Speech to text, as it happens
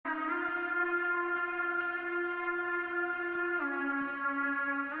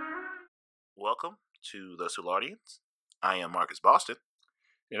welcome to the Soulardians. I am Marcus Boston.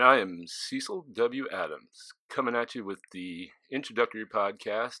 And I am Cecil W. Adams, coming at you with the introductory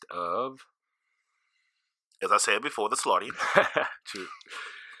podcast of... As I said before, the Soulardians. True.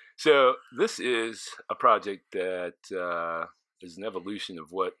 So this is a project that is an evolution of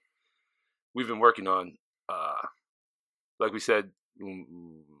what we've been working on. Like we said,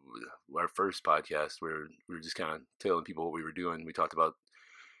 our first podcast, where we were just kind of telling people what we were doing. We talked about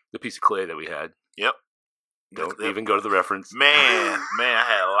the piece of clay that we had. Yep. Don't even go to the reference. Man, I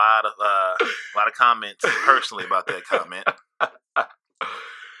had a lot of comments personally about that comment.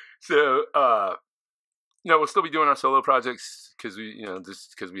 So, we'll still be doing our solo projects because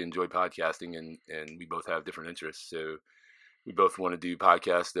just because we enjoy podcasting and we both have different interests. So we both want to do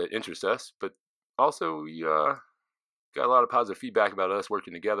podcasts that interest us, but also we got a lot of positive feedback about us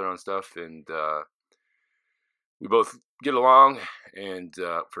working together on stuff, and we both get along. And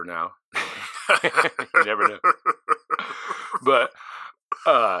for now, you never know. But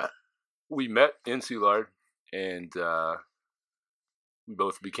we met in Soulard, and we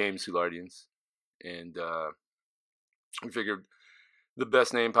both became Soulardians. And we figured the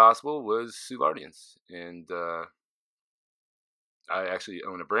best name possible was Soulardians. And I actually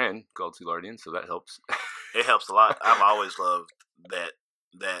own a brand called Soulardians, so that helps. It helps a lot. I've always loved that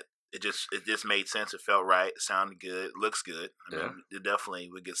it just made sense. It felt right. It sounded good. It looks good. I mean, it definitely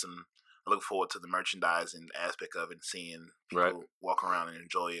would get some. I look forward to the merchandising aspect of it and seeing people walk around and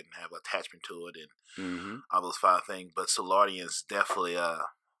enjoy it and have attachment to it and all those fine things. But Soulardians is definitely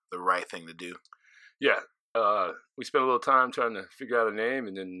the right thing to do. Yeah. We spent a little time trying to figure out a name,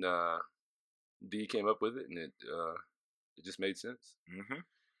 and then D came up with it, and it just made sense.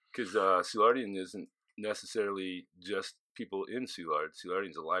 Because Soulardian isn't necessarily just people in Soulard. Soulardian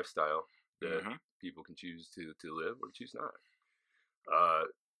is a lifestyle that people can choose to live or choose not.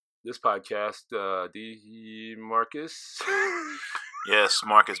 This podcast, D. Marcus. Yes,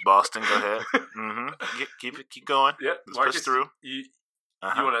 Marcus Boston. Go ahead. Keep going. Yeah, let's Marcus, push through. You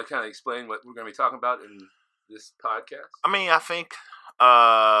want to kind of explain what we're going to be talking about in this podcast? I mean, I think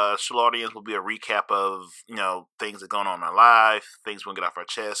Soulardians will be a recap of things that are going on in our life, things we'll get off our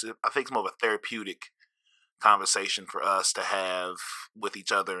chest. I think it's more of a therapeutic conversation for us to have with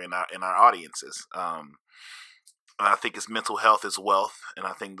each other in our audiences. I think it's mental health is wealth, and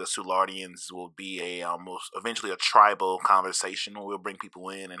I think the Soulardians will be eventually a tribal conversation where we'll bring people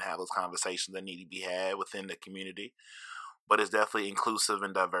in and have those conversations that need to be had within the community. But it's definitely inclusive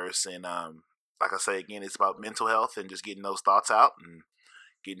and diverse, and like I say again, it's about mental health and just getting those thoughts out and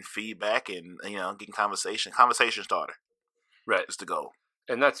getting feedback and getting conversation starter. Right, is the goal,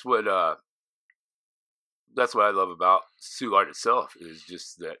 and that's what I love about Soulard itself is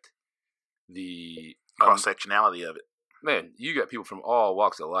just that the cross-sectionality of it. Man, you got people from all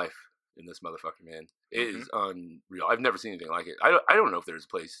walks of life in this motherfucker, man. It is unreal. I've never seen anything like it. I don't know if there's a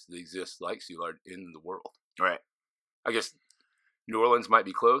place that exists like Soulard in the world. Right. I guess New Orleans might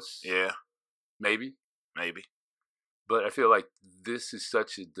be close. Yeah. Maybe. But I feel like this is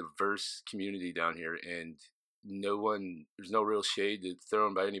such a diverse community down here, and there's no real shade that's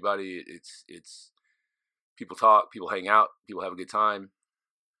thrown by anybody. It's people talk, people hang out, people have a good time.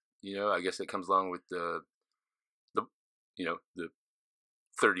 I guess that comes along with the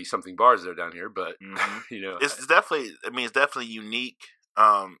 30-something bars that are down here, but it's definitely unique.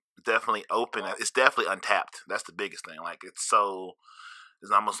 Definitely open. It's definitely untapped. That's the biggest thing. Like it's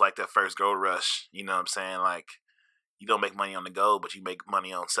almost like that first gold rush. You know what I'm saying? Like you don't make money on the go, but you make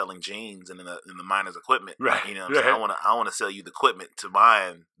money on selling jeans and in the miner's equipment. Right. You know what I'm saying? I want to sell you the equipment to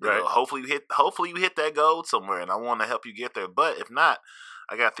mine. Right. Hopefully you hit that gold somewhere, and I want to help you get there. But if not,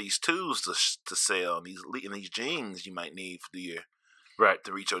 I got these tools to sell, and these jeans you might need to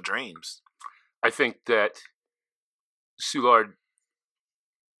reach your dreams. I think that Soulard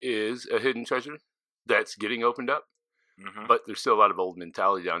is a hidden treasure that's getting opened up, but there's still a lot of old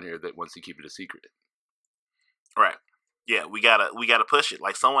mentality down here that wants to keep it a secret. Right. Yeah, we gotta push it.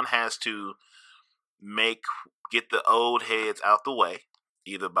 Like someone has to get the old heads out the way,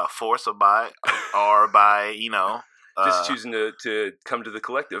 either by force or by just choosing to come to the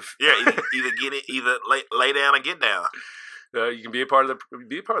collective. Yeah, either lay down and get down. You can be a part of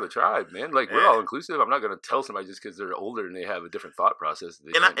the tribe, man. Like we're all inclusive. I'm not going to tell somebody just because they're older and they have a different thought process.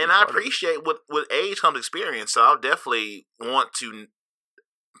 And I appreciate with age comes experience. So I'll definitely want to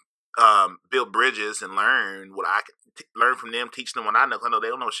build bridges and learn what I can learn from them, teach them what I know. I know they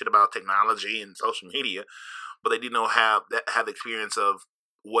don't know shit about technology and social media, but they do know have the experience of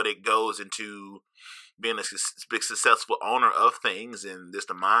what it goes into being a big successful owner of things and just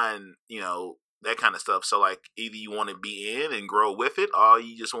the mind, that kind of stuff. So like either you want to be in and grow with it, or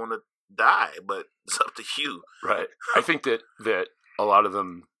you just want to die, but it's up to you. Right. I think that a lot of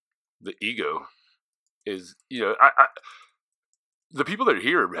them, the ego is, the people that are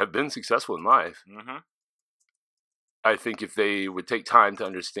here have been successful in life. Mm-hmm. I think if they would take time to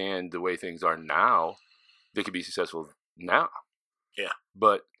understand the way things are now, they could be successful now. Yeah.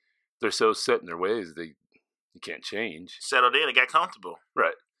 But they're so set in their ways, they can't change. Settled in and got comfortable.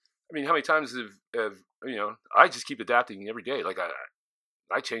 Right. I mean, how many times have I just keep adapting every day. Like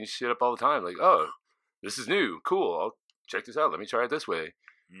I change shit up all the time. Like, oh, this is new. Cool. I'll check this out. Let me try it this way.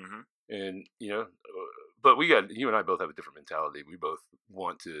 Mm-hmm. And, but you and I both have a different mentality. We both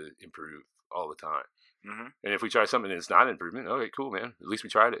want to improve all the time. Mm-hmm. And if we try something and it's not an improvement, okay, cool, man. At least we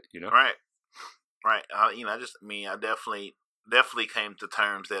tried it, Right. Right. I definitely came to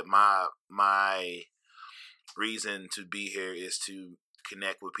terms that my reason to be here is to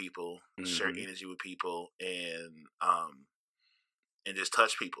connect with people, share energy with people, and just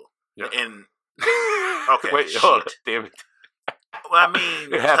touch people. Yeah. And okay, wait, hold on, damn it. Well, I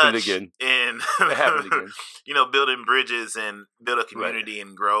mean, it happened again. And it happened again. Building bridges and build a community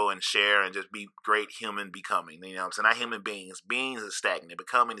and grow and share and just be great human becoming. You know what I'm saying? Not human beings. Beings is stagnant.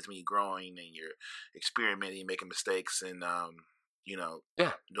 Becoming is when you're growing and you're experimenting, making mistakes, and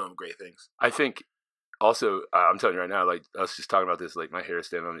doing great things. I think also, I'm telling you right now, like us just talking about this, like my hair is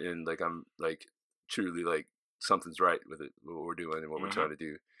standing on end, like I'm like truly like something's right with it, what we're doing and what we're trying to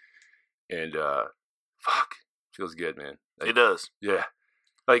do. And fuck, feels good, man. Like, it does. Yeah.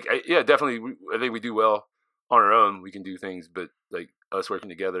 Like, definitely. I think we do well on our own. We can do things, but like us working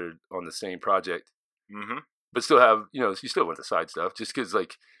together on the same project, but still have, you still want the side stuff just because,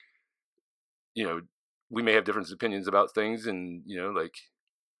 like, we may have different opinions about things and, like,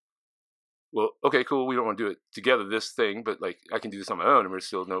 well, okay, cool. We don't want to do it together, this thing, but like I can do this on my own and we're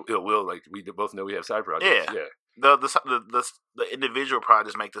still no ill will. Like we both know we have side projects. Yeah. The individual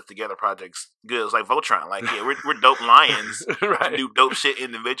projects make the together projects good. It's like Voltron. Like, yeah, we're dope lions. Right. We do dope shit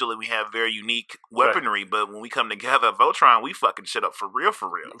individually. We have very unique weaponry, but when we come together, Voltron, we fucking shit up for real. For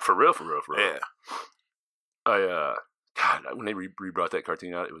real. Yeah. God, when they re-brought that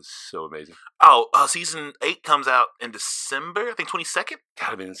cartoon out, it was so amazing. Oh, season 8 comes out in December, I think 22nd.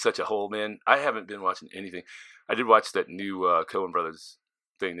 God, I've been in such a hole, man. I haven't been watching anything. I did watch that new Coen Brothers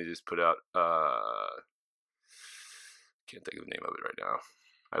thing they just put out. Can't think of the name of it right now.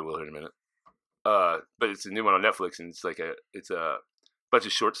 I will in a minute. But it's a new one on Netflix, and it's like it's a bunch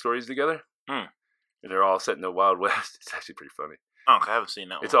of short stories together, and they're all set in the Wild West. It's actually pretty funny. Oh, okay, I haven't seen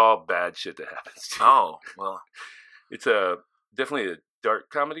that one. It's all bad shit that happens. Too. Oh, well. It's definitely a dark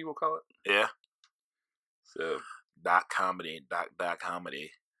comedy, we'll call it. Yeah. So dark comedy.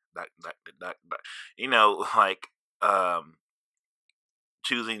 Like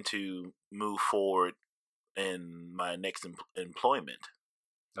choosing to move forward in my next employment.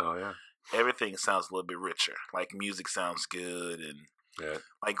 Oh yeah. Everything sounds a little bit richer. Like music sounds good, and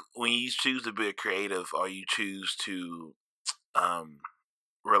like when you choose to be a creative, or you choose to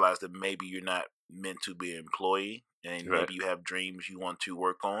realize that maybe you're not meant to be an employee, and maybe you have dreams you want to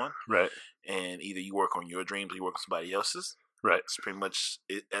work on, right? And either you work on your dreams or you work on somebody else's, right? It's pretty much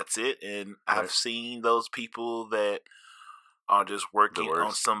it. That's it. And I've seen those people that are just working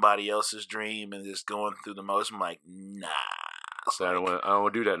on somebody else's dream and just going through the motion. I'm like, nah. So I don't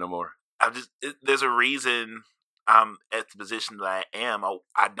want to do that no more. There's a reason I'm at the position that I am.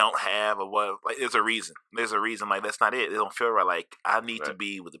 I don't have there's a reason. There's a reason. Like, that's not it. It don't feel right. Like, I need to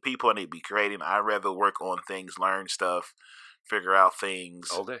be with the people. I need to be creating. I'd rather work on things, learn stuff, figure out things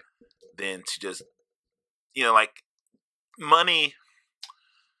all day than to just, like, money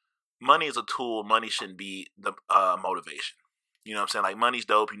is a tool. Money shouldn't be the motivation. You know what I'm saying? Like, money's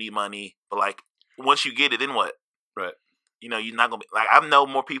dope. You need money. But, like, once you get it, then what? Right. You're not going to be... Like, I know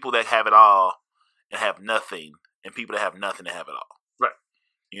more people that have it all and have nothing, and people that have nothing and have it all. Right.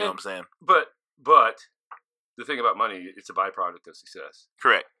 You know what I'm saying? But the thing about money, it's a byproduct of success.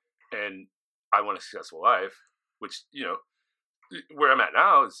 Correct. And I want a successful life, which, where I'm at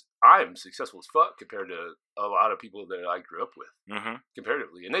now is I'm successful as fuck compared to a lot of people that I grew up with,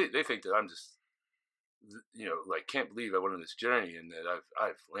 comparatively. And they think that I'm just, like, can't believe I went on this journey and that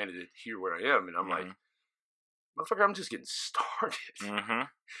I've landed it here where I am. And I'm like, motherfucker, I'm just getting started.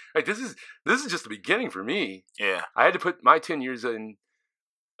 Like, this is just the beginning for me. Yeah. I had to put my 10 years in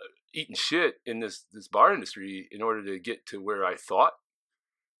eating shit in this bar industry in order to get to where I thought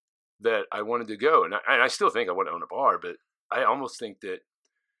that I wanted to go. And I still think I want to own a bar, but I almost think that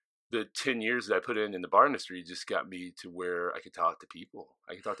the 10 years that I put in the bar industry just got me to where I could talk to people.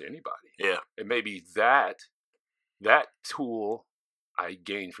 I could talk to anybody. Yeah. And maybe that tool I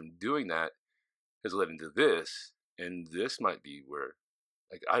gained from doing that has led into this, and this might be where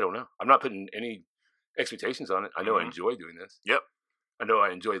Like, I don't know. I'm not putting any expectations on it. I know I enjoy doing this. Yep. I know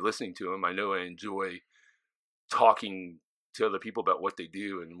I enjoy listening to them. I know I enjoy talking to other people about what they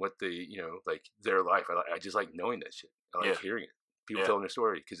do and what they, like their life. I just like knowing that shit. I like hearing it. People telling their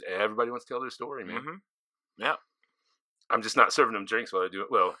story because everybody wants to tell their story, man. Yeah. I'm just not serving them drinks while I do it.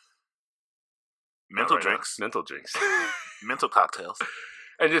 Well, mental drinks. Mental drinks. Mental cocktails.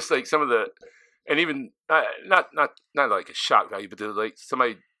 And just like some of the, and even not like a shock value, but like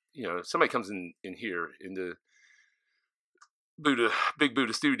somebody comes in here into Big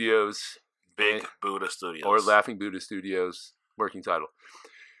Buddha Studios. Big Buddha Studios. Or Laughing Buddha Studios, working title.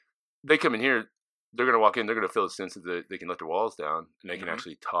 They come in here, they're going to walk in, they're going to feel a sense that they can let their walls down and they can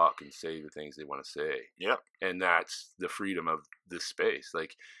actually talk and say the things they want to say. Yep. And that's the freedom of this space.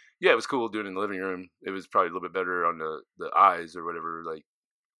 Like, yeah, it was cool doing it in the living room. It was probably a little bit better on the eyes or whatever, like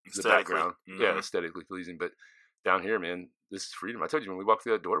the background. Yeah, aesthetically pleasing. But down here, man, this is freedom. I told you when we walk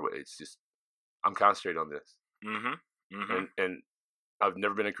through that doorway, it's just, I'm concentrating on this. And I've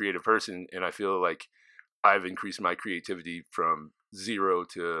never been a creative person, and I feel like I've increased my creativity from 0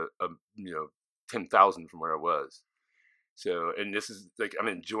 to 10,000 from where I was. So, and this is like, I'm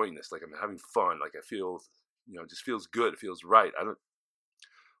enjoying this. Like, I'm having fun. Like, I feel, it just feels good. It feels right.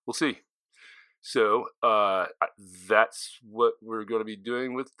 We'll see. So, that's what we're going to be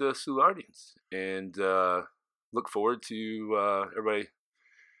doing with the Soulardians, and look forward to everybody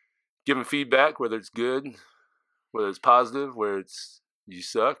giving feedback, whether it's good, whether it's positive, whether it's you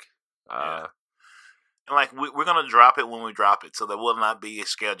suck. And like we're gonna drop it when we drop it, so there will not be a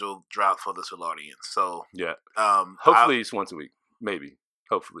scheduled drop for the Soulardians. So yeah, hopefully it's once a week, maybe.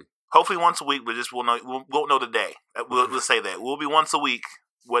 Hopefully once a week. We won't know the day. We'll say that we'll be once a week.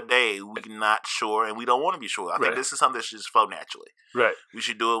 What day we're not sure, and we don't want to be sure. I think this is something that should just flow naturally. Right. We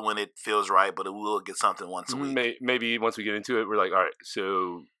should do it when it feels right, but it will get something once a week. Maybe once we get into it, we're like, all right,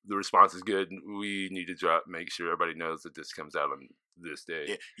 so the response is good. We need to drop, make sure everybody knows that this comes out on this day.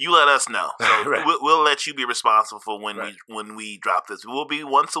 Yeah. You let us know. So we'll let you be responsible for when we drop this. It will be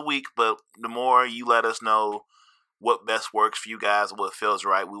once a week, but the more you let us know what best works for you guys, what feels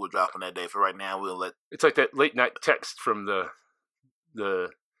right, we will drop on that day. For right now, we'll let. It's like that late night text from the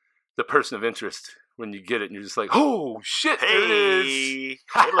person of interest when you get it and you're just like, oh shit, hey, there it is.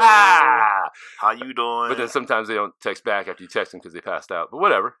 Hello. How you doing? But then sometimes they don't text back after you text them because they passed out. But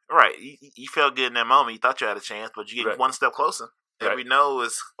whatever. Right. You felt good in that moment. You thought you had a chance, but you get one step closer. Every no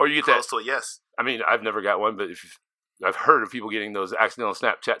is close to a yes. I mean, I've never got one, but I've heard of people getting those accidental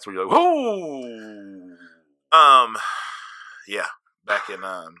Snapchats where you're like, whoa. Yeah. Back in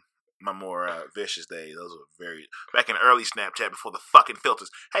my more vicious days. Those were back in early Snapchat before the fucking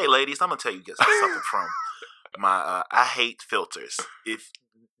filters. Hey, ladies, I'm gonna tell you guys something from my. I hate filters. If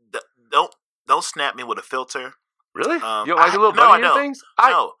don't snap me with a filter. Really? You don't like the little bunny things?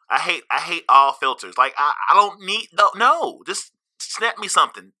 No, I hate all filters. Like I don't need no. Just snap me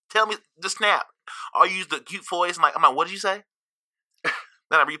something. Tell me just snap. I'll use the cute voice. And I'm like, what did you say? Then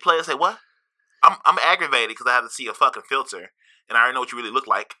I replay and say what? I'm aggravated because I have to see a fucking filter and I already know what you really look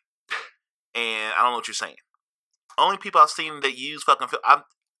like. And I don't know what you're saying. Only people I've seen that use fucking filters. I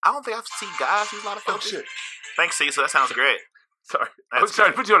don't think I've seen guys use a lot of filters. Oh, shit. Thanks, Cecil. That sounds great. Sorry. I was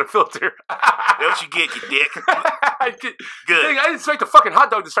trying to put you on a filter. That's what you get, you dick. Good. Thing, I didn't expect the fucking hot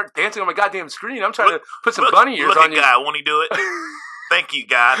dog to start dancing on my goddamn screen. I'm trying to put some bunny ears on you. Look at guy. Won't he do it? Thank you,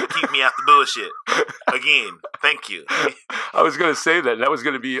 guys, for keeping me out the bullshit. Again, thank you. I was going to say that, and that was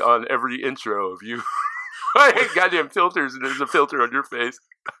going to be on every intro of you. I hate goddamn filters, and there's a filter on your face.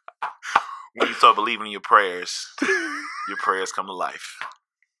 When you start believing in your prayers come to life.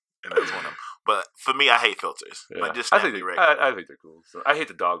 And that's one of them. But for me, I hate filters. Yeah. Like, just I think they're cool. So I hate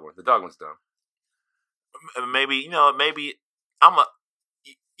the dog one. The dog one's dumb. Maybe y'all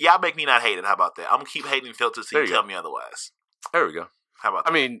make me not hate it. How about that? I'm going to keep hating filters till you tell me otherwise. There we go. How about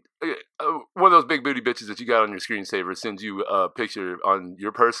that? I mean, one of those big booty bitches that you got on your screensaver sends you a picture on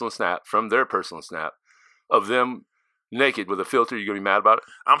your personal snap from their personal snap of them naked with a filter. You gonna be mad about it?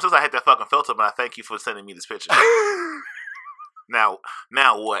 Since I hate that fucking filter, but I thank you for sending me this picture. Now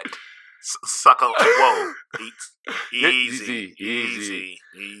what? Suck on. Whoa. Easy.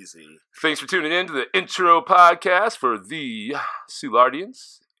 Thanks for tuning in to the intro podcast for the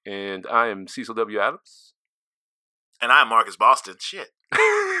Soulardians. And I am Cecil W. Adams. And I'm Marcus Boston. Shit.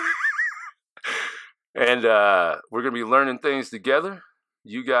 And we're going to be learning things together.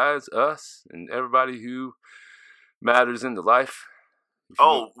 You guys, us, and everybody who matters in the life.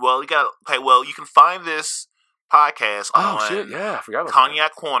 You can find this podcast on I forgot about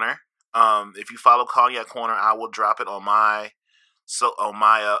Cognac Corner. If you follow Cognac Corner, I will drop it on on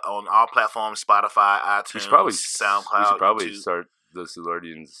all platforms, Spotify, iTunes, SoundCloud. We should probably YouTube. start the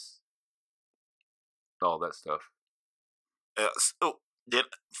Solardians, all that stuff. So then,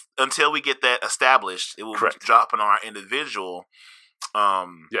 until we get that established, it will Correct. be dropping on our individual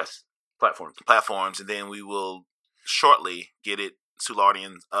Yes, platforms. and then we will shortly get it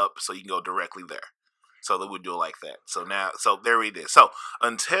Solardian up so you can go directly there. So that we'll do it like that. So there it is. So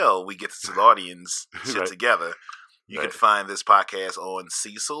until we get the Solardians shit Right. together, you Right. can find this podcast on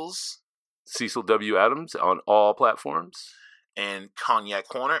Cecil's Cecil W. Adams on all platforms. and Cognac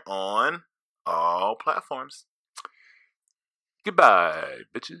Corner on all platforms. Goodbye,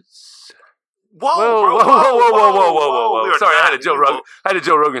 bitches. Whoa, Whoa. We are Sorry, I had not- a Joe Rogan. I had a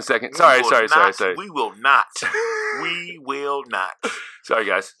Joe Rogan second. Sorry. We will not. We will not. Sorry,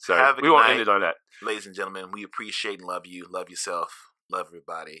 guys. Sorry. Have a We good won't night. end it on that. Ladies and gentlemen, we appreciate and love you. Love yourself. Love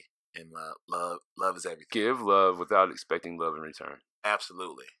everybody. And love is everything. Give love without expecting love in return.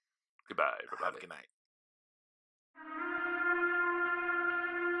 Absolutely. Goodbye, Have a everybody. good night.